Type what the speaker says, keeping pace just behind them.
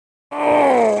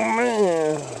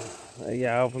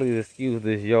Y'all please excuse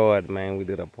this yard, man. We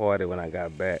did a party when I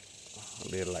got back. I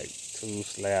did like 2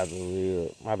 slabs of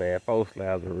ribs. My bad, 4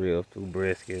 slabs of ribs, 2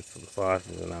 briskets, some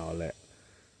sausages and all that.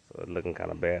 So it's looking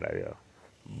kind of bad out here.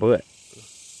 But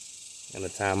in the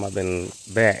time I've been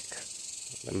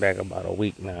back about a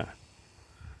week now,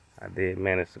 I did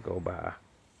manage to go by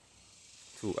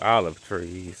 2 olive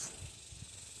trees.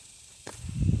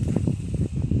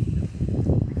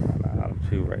 Got an olive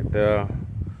tree right there.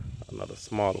 Another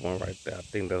smaller one right there. I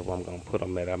think that's where I'm gonna put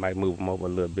them at. I might move them over a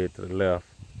little bit to the left.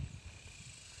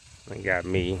 And got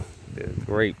me this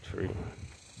grape tree.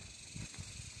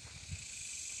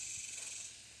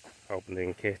 Hoping they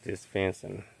can catch this fence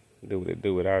and do what it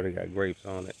do. It already got grapes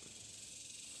on it.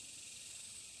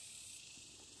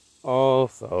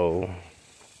 Also,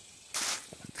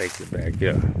 I'll take it back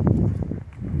here.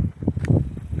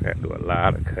 I had to do a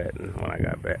lot of cutting when I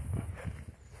got back.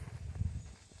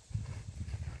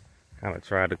 Kind of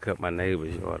tried to cut my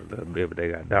neighbor's yard a little bit, but they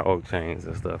got dog chains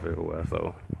and stuff everywhere,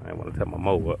 so I didn't want to tear my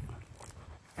mower up.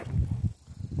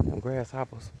 Them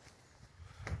grasshoppers.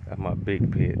 That's my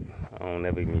big pit. I don't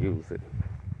ever even use it.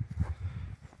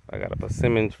 I got a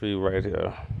persimmon tree right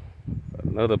here,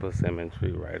 another persimmon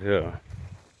tree right here,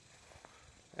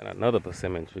 and another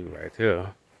persimmon tree right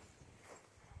here.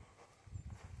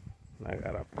 I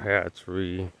got a pear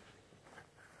tree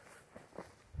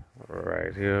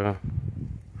right here.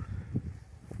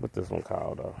 What's this one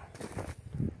called?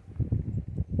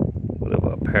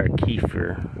 Whatever, a pear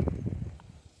kefir.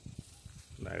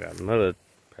 And I got another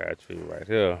pear tree right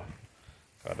here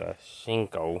called a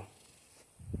shinko.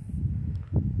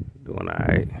 Doing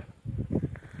alright.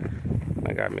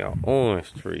 I got me an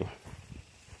orange tree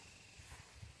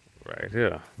right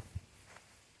here.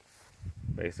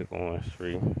 Basic orange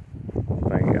tree. I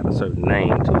think it got a certain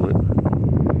name to it.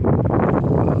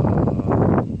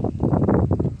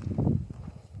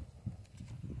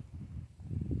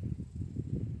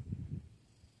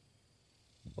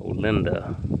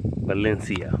 Linda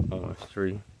Valencia orange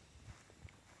tree.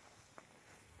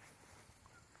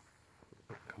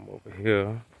 Come over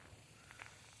here.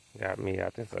 Got me,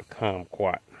 I think it's a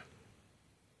kumquat.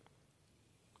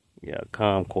 Yeah, a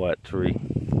kumquat tree.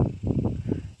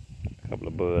 A couple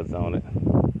of buds on it.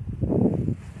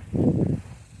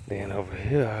 Then over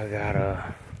here I got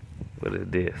a, what is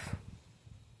this?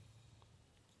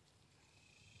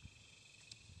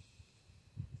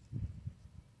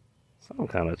 Some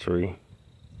kind of tree.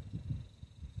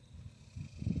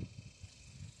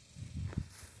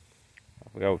 I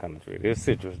forgot what kind of tree. It's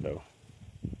citrus though.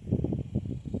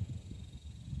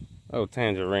 Oh,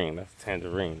 tangerine. That's a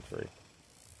tangerine tree.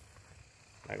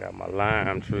 I got my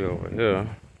lime tree over here.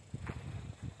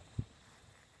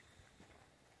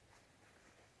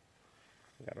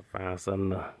 Gotta find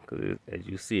something, because as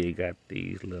you see, it got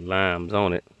these little limes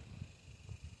on it.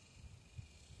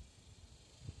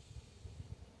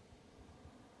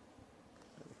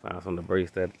 Find something to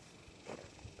brace that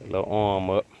little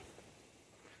arm up.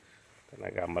 Then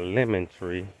I got my lemon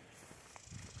tree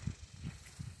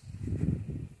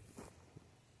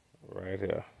right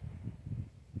here.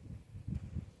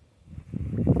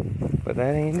 But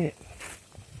that ain't it.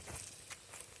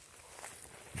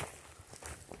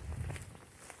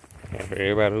 And for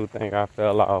everybody who think I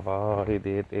fell off, oh, he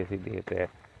did this, he did that.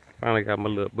 Finally got my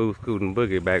little boost scooting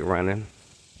boogie back running.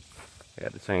 I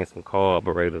had to change some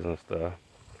carburetors and stuff.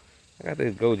 I got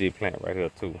this goji plant right here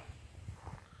too.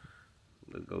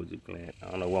 The goji plant.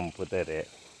 I don't know where I'm gonna put that at.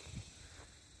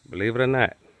 Believe it or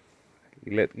not,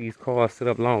 you let these cars sit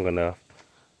up long enough,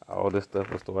 all this stuff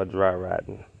will start dry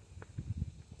rotting.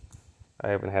 I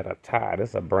haven't had a tire. This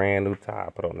is a brand new tire I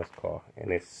put on this car,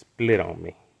 and it split on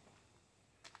me.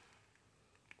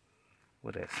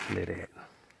 Where that split at?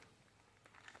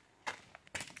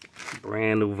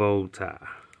 Brand new Vogue tire,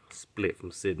 split from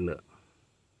sitting up.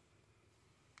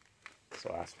 So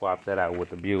I swapped that out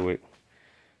with the Buick.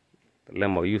 The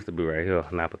limo used to be right here,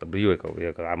 and I put the Buick over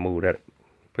here because I moved that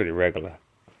pretty regular.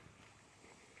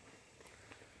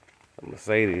 The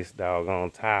Mercedes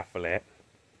doggone tire flat,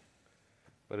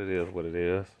 but it is what it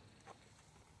is.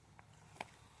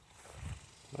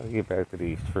 Let's get back to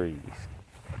these trees.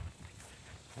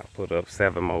 I put up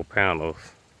 7 more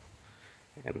panels,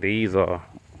 and these are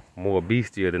more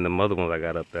beastier than the other ones I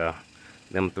got up there.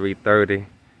 Them 330.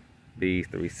 These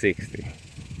 360.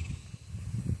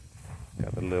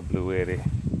 Got the little Blue Eddy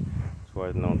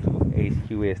charging on 2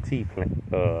 HQST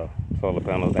solar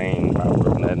panels. They ain't about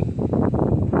worth nothing.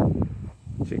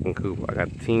 Chicken coop. I got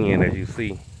 10 as you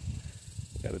see.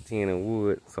 Got a 10 in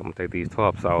wood, so I'm gonna take these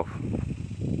tops off.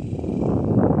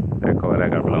 That car that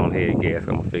got blown head gas,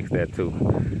 I'm gonna fix that too.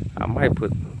 I might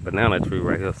put banana tree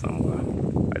right here somewhere.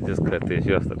 I just cut this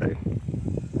yesterday.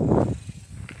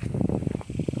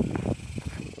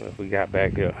 What we got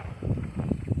back here?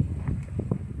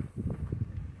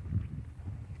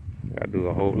 I do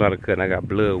a whole lot of cutting. I got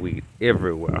bloodweed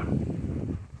everywhere.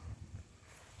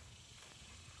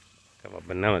 Got my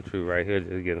banana tree right here,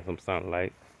 just getting some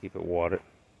sunlight. Keep it watered.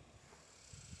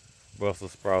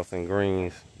 Brussels sprouts and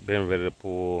greens, been ready to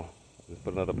pull. Just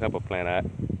put another pepper plant out.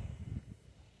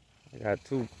 I got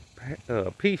two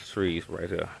peach trees right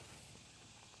here.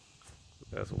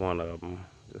 That's one of them.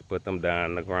 Just put them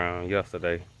down in the ground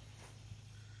yesterday.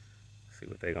 See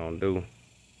what they gonna do.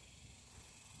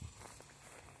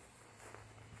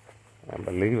 And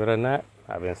believe it or not,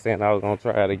 I've been saying I was gonna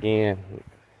try it again.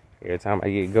 Every time I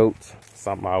get goats,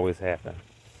 something always happens.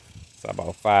 So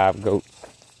about 5 goats.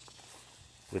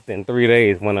 Within 3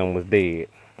 days, one of them was dead.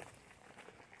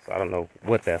 So I don't know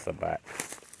what that's about.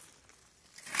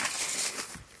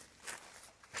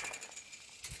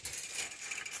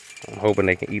 I'm hoping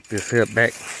they can eat this here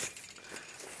back.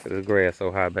 The grass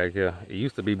so high back here. It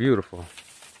used to be beautiful.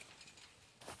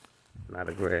 Now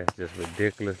the grass just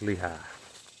ridiculously high.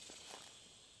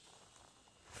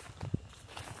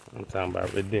 I'm talking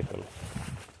about ridiculous.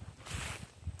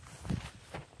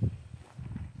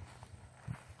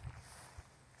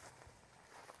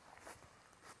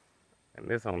 And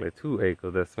there's only 2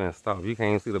 acres that's fenced off. You can't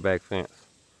even see the back fence.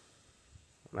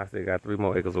 And I still got 3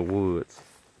 more acres of woods.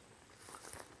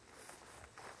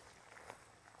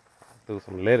 Threw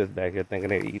some lettuce back here thinking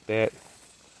they'd eat that.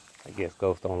 I guess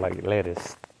ghosts don't like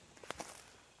lettuce.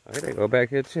 Oh, here they go back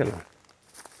here chilling.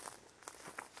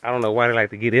 I don't know why they like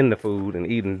to get in the food and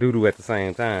eating doo-doo at the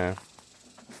same time.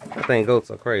 I think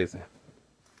goats are crazy.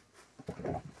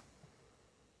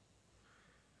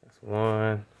 That's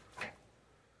 1,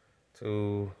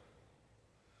 2,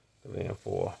 3, and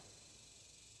 4.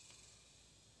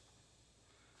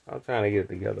 I'm trying to get it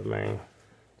together, man.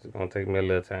 It's gonna take me a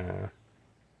little time.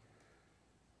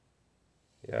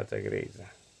 Yeah, I'll take it easy.